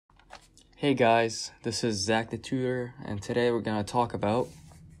Hey guys, this is Zach the Tutor, and today we're going to talk about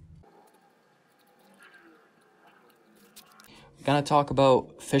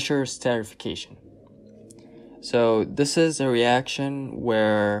Fischer Esterification. So this is a reaction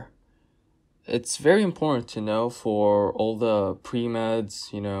where it's very important to know for all the pre-meds,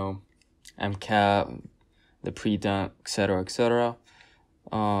 MCAT, the pre-dent, etc.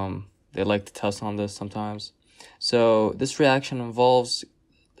 They like to test on this sometimes. So this reaction involves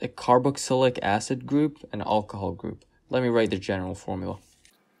a carboxylic acid group and an alcohol group. Let me write the general formula.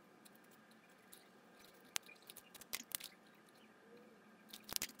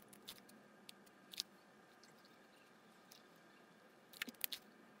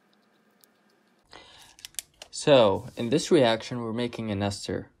 So in this reaction, we're making an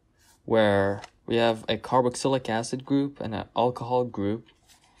ester where we have a carboxylic acid group and an alcohol group.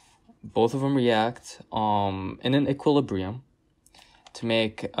 Both of them react in an equilibrium to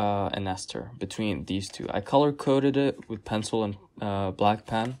make an ester between these two. I color-coded it with pencil and black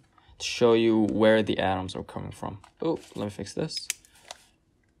pen to show you where the atoms are coming from. Oh, let me fix this.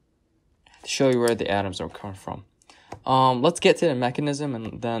 To show you where the atoms are coming from. Let's get to the mechanism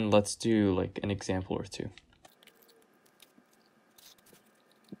and then let's do like an example or two.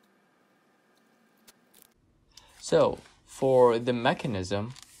 So, for the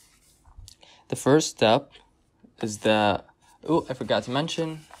mechanism, the first step is that, I forgot to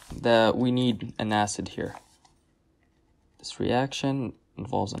mention that we need an acid here. This reaction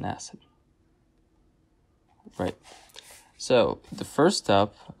involves an acid. Right. So, the first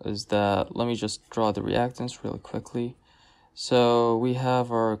step is that, let me just draw the reactants really quickly. So, we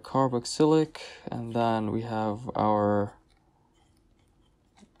have our carboxylic, and then we have our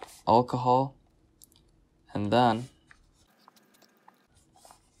alcohol. And then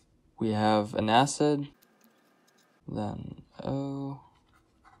we have an acid, then O,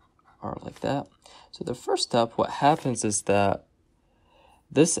 or like that. So the first step, what happens is that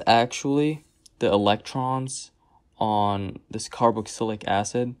the electrons on this carboxylic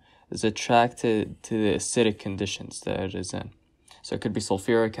acid is attracted to the acidic conditions that it is in. So it could be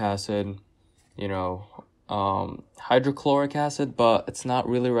sulfuric acid, hydrochloric acid, but it's not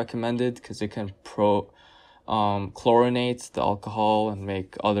really recommended because it can chlorinate the alcohol and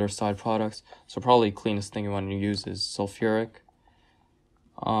make other side products. So probably the cleanest thing you want to use is sulfuric.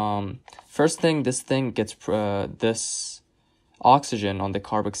 First thing, this oxygen on the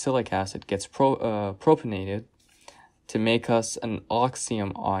carboxylic acid gets propionated to make us an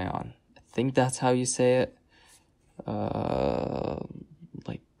oxyum ion. I think that's how you say it.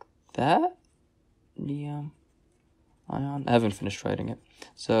 Like that? Ion. I haven't finished writing it.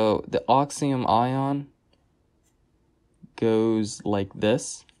 So the oxyum ion goes like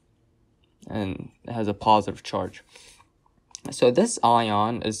this and it has a positive charge. So this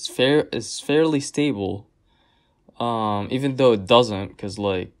ion is fairly stable, even though it doesn't, because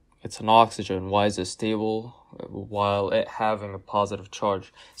it's an oxygen. Why is it stable while it having a positive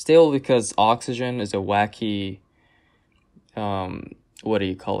charge? Stable because oxygen is a wacky, what do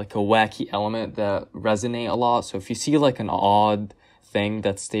you call it? Like a wacky element that resonate a lot. So if you see like an odd thing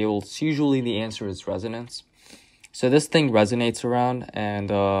that's stable, it's usually the answer is resonance. So this thing resonates around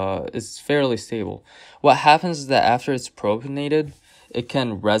and is fairly stable. What happens is that after it's propionated, it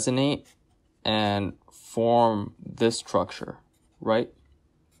can resonate and form this structure, right?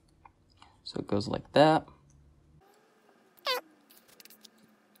 So it goes like that.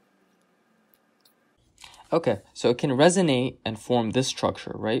 Okay, so it can resonate and form this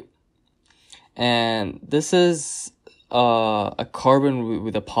structure, right? And this is a carbon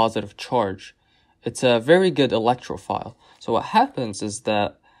with a positive charge. It's a very good electrophile. So what happens is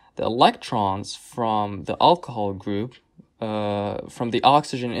that the electrons from the alcohol group, from the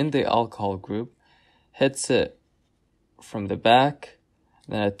oxygen in the alcohol group, hits it from the back,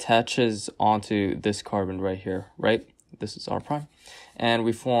 then attaches onto this carbon right here, right? This is R prime. And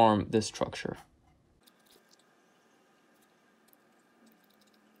we form this structure.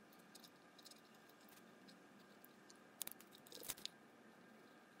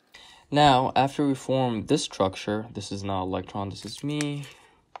 Now, after we form this structure, this is not electron, this is me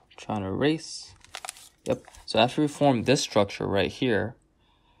trying to erase. Yep. So after we form this structure right here,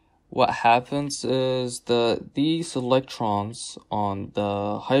 what happens is these electrons on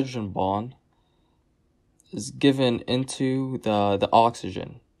the hydrogen bond is given into the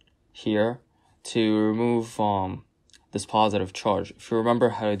oxygen here to remove this positive charge. If you remember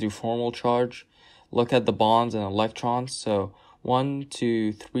how to do formal charge, look at the bonds and electrons. So 1,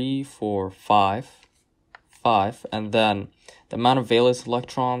 2, 3, 4, 5, and then the amount of valence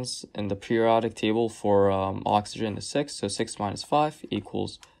electrons in the periodic table for oxygen is 6. So 6 minus 5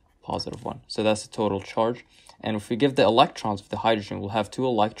 equals positive 1. So that's the total charge. And if we give the electrons of the hydrogen, we'll have 2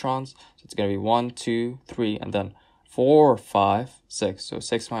 electrons. So it's going to be 1, 2, 3, and then 4, 5, 6. So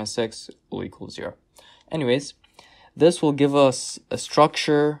 6 minus 6 will equal 0. Anyways, this will give us a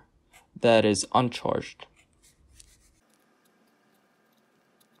structure that is uncharged.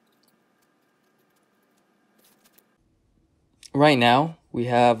 Right now, we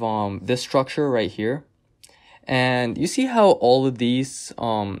have this structure right here. And you see how all of these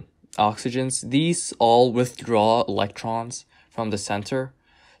oxygens, these all withdraw electrons from the center.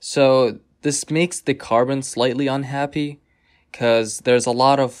 So this makes the carbon slightly unhappy because there's a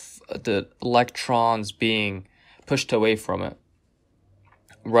lot of the electrons being pushed away from it,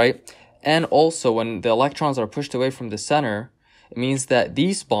 right? And also when the electrons are pushed away from the center, it means that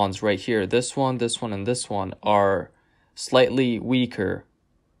these bonds right here, this one, and this one, are slightly weaker,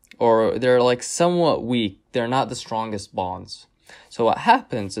 or they're like somewhat weak. They're not the strongest bonds. So what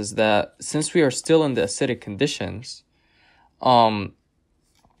happens is that since we are still in the acidic conditions, a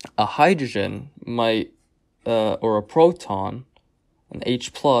hydrogen might, or a proton, an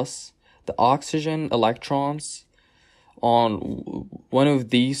H+, the oxygen electrons on one of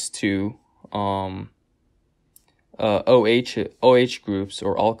these two OH groups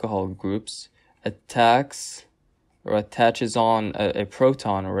or alcohol groups attaches on a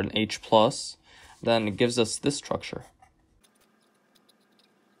proton or an H+, then it gives us this structure.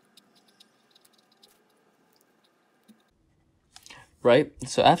 Right?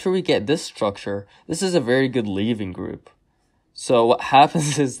 So after we get this structure, this is a very good leaving group. So what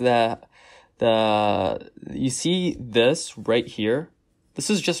happens is that you see this right here, this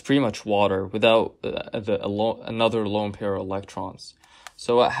is just pretty much water without another lone pair of electrons.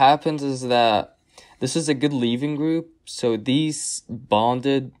 So what happens is that this is a good leaving group. So these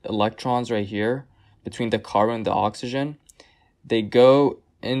bonded electrons right here between the carbon and the oxygen, they go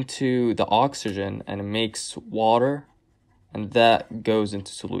into the oxygen and it makes water, and that goes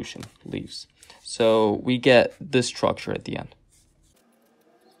into solution, leaves. So we get this structure at the end.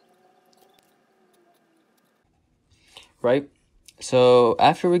 Right? So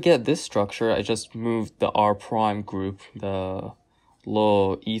after we get this structure, I just moved the R prime group, the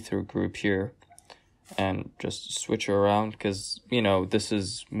low ether group here, and just switch it around because, you know, this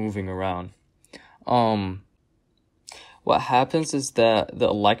is moving around. What happens is that the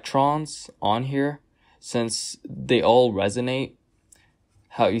electrons on here, since they all resonate,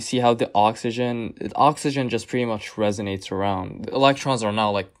 how you see how the oxygen just pretty much resonates around. The electrons are not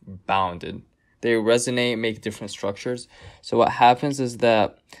like bounded. They resonate, make different structures. So what happens is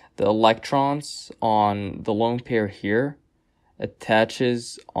that the electrons on the lone pair here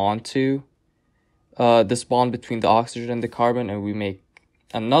attaches onto this bond between the oxygen and the carbon, and we make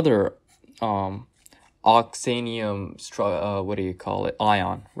another oxanium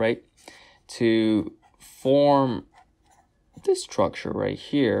ion, right? To form this structure right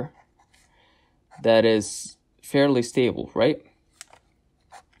here that is fairly stable, right?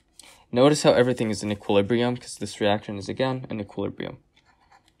 Notice how everything is in equilibrium because this reaction is again in equilibrium.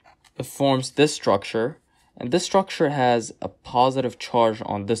 It forms this structure, and this structure has a positive charge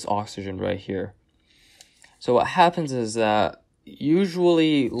on this oxygen right here. So what happens is that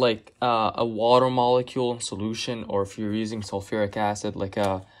usually like a water molecule in solution, or if you're using sulfuric acid, like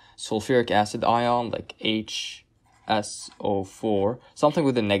a sulfuric acid ion like HSO4, something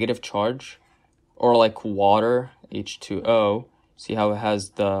with a negative charge, or like water, H2O, see how it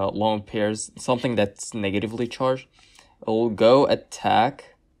has the lone pairs, something that's negatively charged, it will go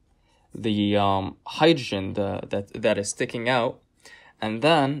attack the hydrogen that is sticking out, and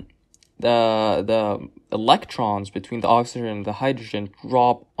then the electrons between the oxygen and the hydrogen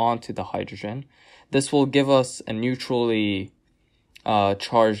drop onto the hydrogen. This will give us a neutrally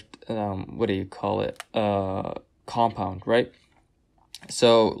charged compound, right?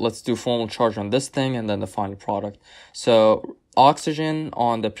 So let's do formal charge on this thing and then the final product. So oxygen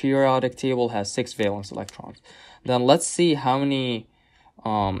on the periodic table has 6 valence electrons. Then let's see how many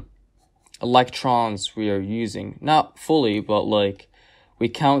electrons we are using. Not fully, but like we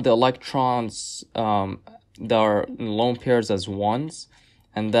count the electrons that are in lone pairs as ones,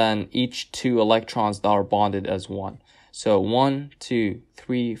 and then each 2 electrons that are bonded as 1. So 1, 2,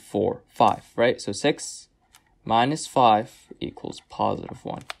 3, 4, 5, right? So 6 minus 5 equals positive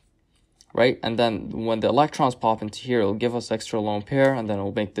 1, right? And then when the electrons pop into here, it'll give us extra lone pair, and then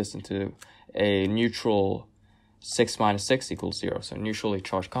it'll make this into a neutral 6 minus 6 equals 0. So neutrally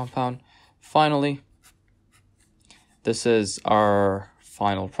charged compound. Finally, this is our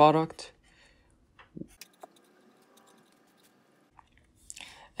final product.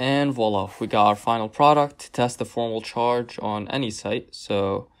 And voila, we got our final product to test the formal charge on any site.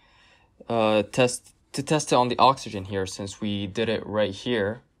 So test it on the oxygen here, since we did it right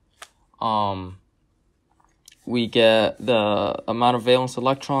here. We get the amount of valence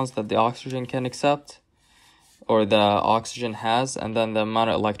electrons that the oxygen can accept, or the oxygen has, and then the amount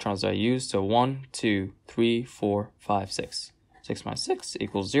of electrons I used. So 1, 2, 3, 4, 5, 6. 6 minus 6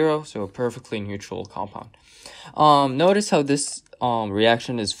 equals 0, so a perfectly neutral compound. Notice how this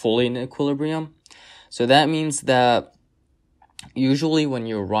reaction is fully in equilibrium. So that means that usually when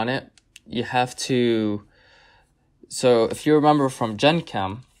you run it, you have to... So if you remember from Gen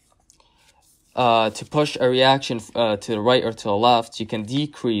Chem, to push a reaction to the right or to the left, you can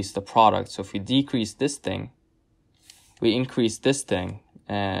decrease the product. So if we decrease this thing, we increase this thing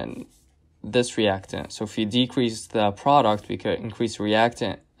and this reactant. So if we decrease the product, we could increase the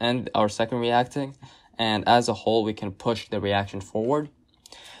reactant and our second reactant, and as a whole, we can push the reaction forward.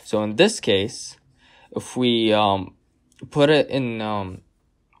 So in this case, if we put it in,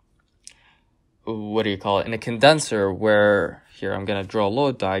 in a condenser where, here, I'm going to draw a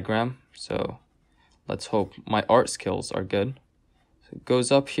load diagram. So let's hope my art skills are good. So it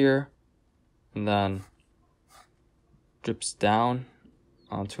goes up here and then drips down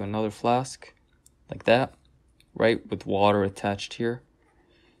onto another flask like that, right, with water attached here.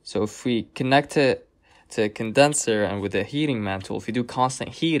 So if we connect it to a condenser and with a heating mantle, if we do constant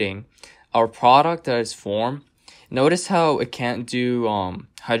heating, our product that is formed, notice how it can't do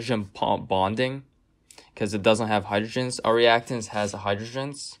hydrogen bonding because it doesn't have hydrogens. Our reactants has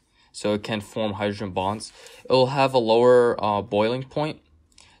hydrogens, so it can form hydrogen bonds. It will have a lower boiling point,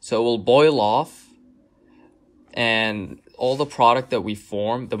 so it will boil off, and all the product that we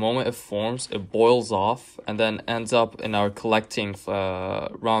form, the moment it forms, it boils off and then ends up in our collecting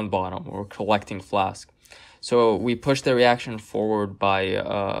round bottom or collecting flask. So we push the reaction forward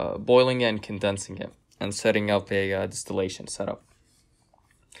by boiling it and condensing it and setting up a distillation setup.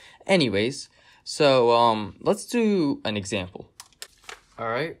 Anyways, so let's do an example. All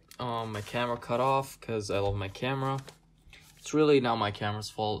right, my camera cut off because I love my camera. It's really not my camera's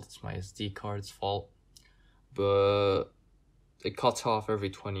fault, it's my SD card's fault. But it cuts off every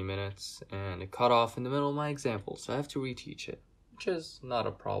 20 minutes, and it cut off in the middle of my example, so I have to reteach it, which is not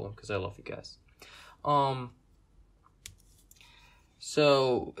a problem because I love you guys.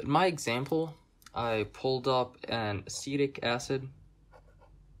 So in my example, I pulled up an acetic acid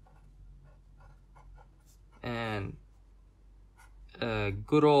and a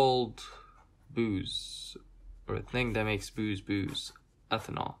good old booze, or a thing that makes booze,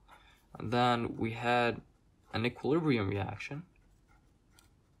 ethanol. And then we had an equilibrium reaction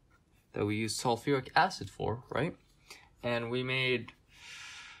that we use sulfuric acid for, right? And we made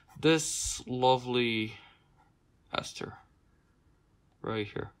this lovely ester right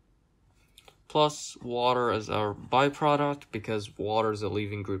here, plus water as our byproduct, because water is a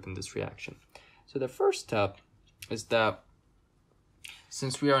leaving group in this reaction. So the first step is that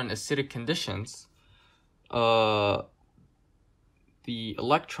since we are in acidic conditions, the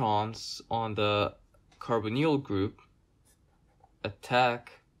electrons on the carbonyl group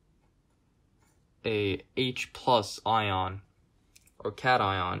attack a H plus ion or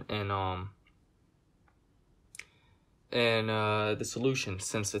cation in the solution,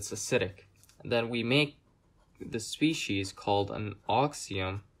 since it's acidic. And then we make the species called an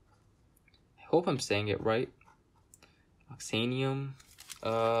oxium. I hope I'm saying it right. Oxanium.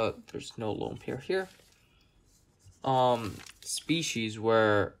 There's no lone pair here. Species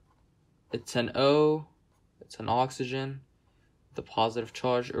where it's an O, it's an oxygen, the positive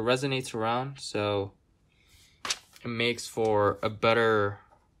charge, it resonates around, so it makes for a better,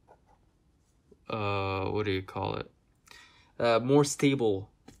 more stable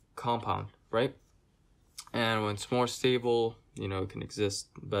compound, right? And when it's more stable, you know, it can exist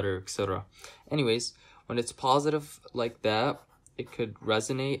better, etc. Anyways, when it's positive like that, it could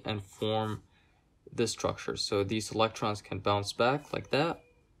resonate and form this structure. So these electrons can bounce back like that,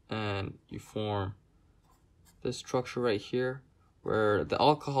 and you form this structure right here, where the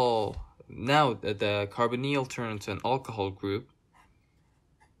alcohol, now the carbonyl turn into an alcohol group,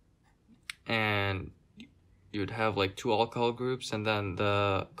 and you'd have like two alcohol groups, and then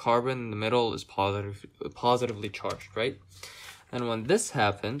the carbon in the middle is positively charged, right? And when this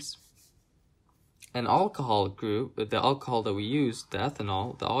happens, an alcohol group, the alcohol that we use, the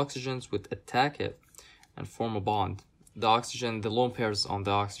ethanol, the oxygens would attack it and form a bond. The oxygen, the lone pair is on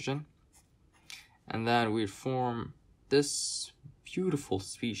the oxygen, and then we'd form this beautiful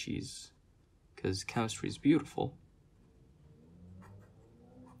species, because chemistry is beautiful,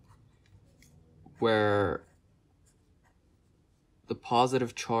 where the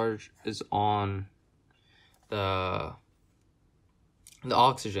positive charge is on the the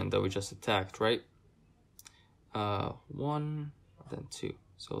oxygen that we just attacked, right? 1, then 2.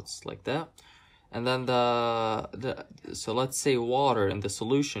 So it's like that. And then so let's say water in the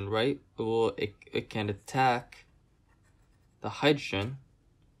solution, right? It can attack the hydrogen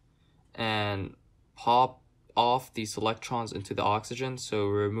and pop off these electrons into the oxygen, so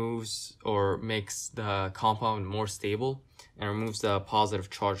it removes or makes the compound more stable and removes the positive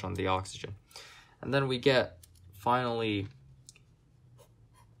charge on the oxygen. And then we get finally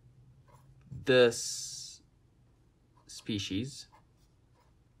this species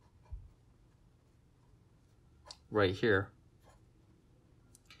right here.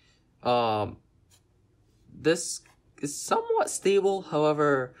 This is somewhat stable,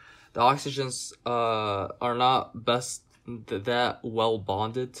 however, the oxygens are not that well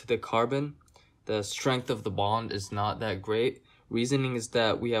bonded to the carbon. The strength of the bond is not that great. Reasoning is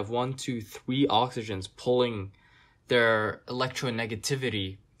that we have 1, 2, 3 oxygens pulling their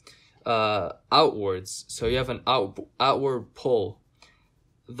electronegativity outwards. So you have an outward pull.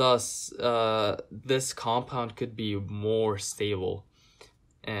 Thus, this compound could be more stable,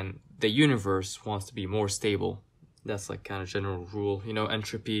 and the universe wants to be more stable. That's like kind of general rule, you know,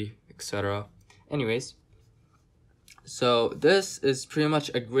 entropy, etc. Anyways, so this is pretty much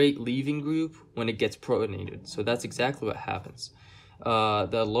a great leaving group when it gets protonated. So that's exactly what happens.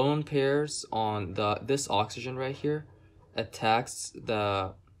 The lone pairs on this oxygen right here attacks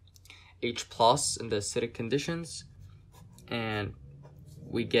the H plus in the acidic conditions, and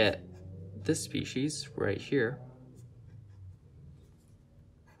we get this species right here,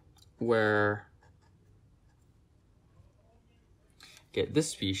 where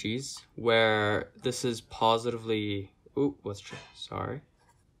this is positively,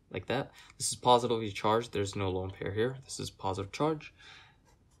 like that. This is positively charged. There's no lone pair here. This is positive charge.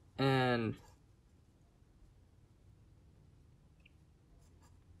 And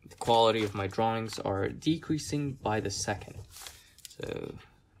the quality of my drawings are decreasing by the second. So,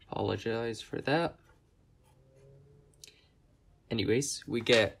 apologize for that. Anyways, we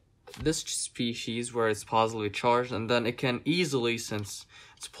get this species where it's positively charged, and then it can easily, since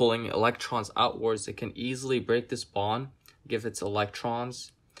it's pulling electrons outwards, it can easily break this bond, give its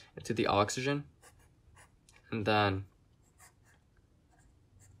electrons into the oxygen, and then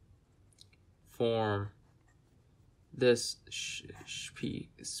form this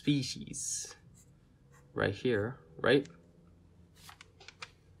species right here, right?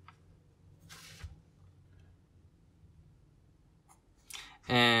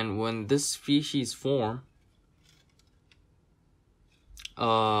 And when this species form,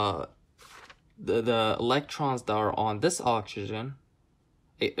 the electrons that are on this oxygen,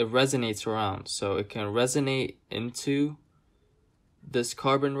 it resonates around. So it can resonate into this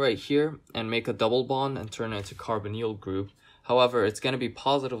carbon right here and make a double bond and turn it into carbonyl group. However, it's going to be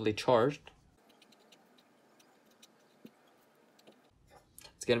positively charged.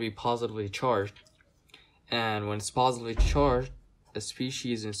 It's going to be positively charged. And when it's positively charged, a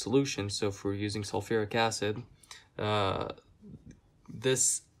species in solution, so if we're using sulfuric acid,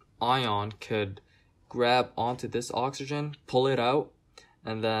 this ion could grab onto this oxygen, pull it out,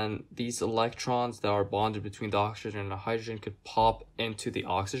 and then these electrons that are bonded between the oxygen and the hydrogen could pop into the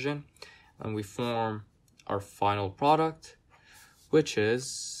oxygen, and we form our final product, which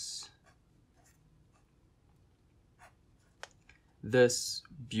is this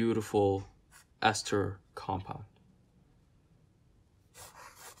beautiful ester compound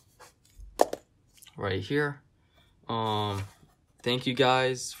right here. Thank you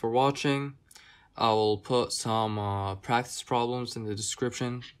guys for watching. I will put some practice problems in the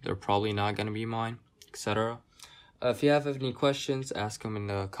description. They're probably not going to be mine, etc. If you have any questions, ask them in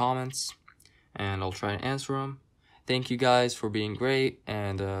the comments, and I'll try and answer them. Thank you guys for being great,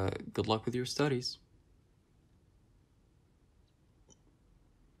 and good luck with your studies.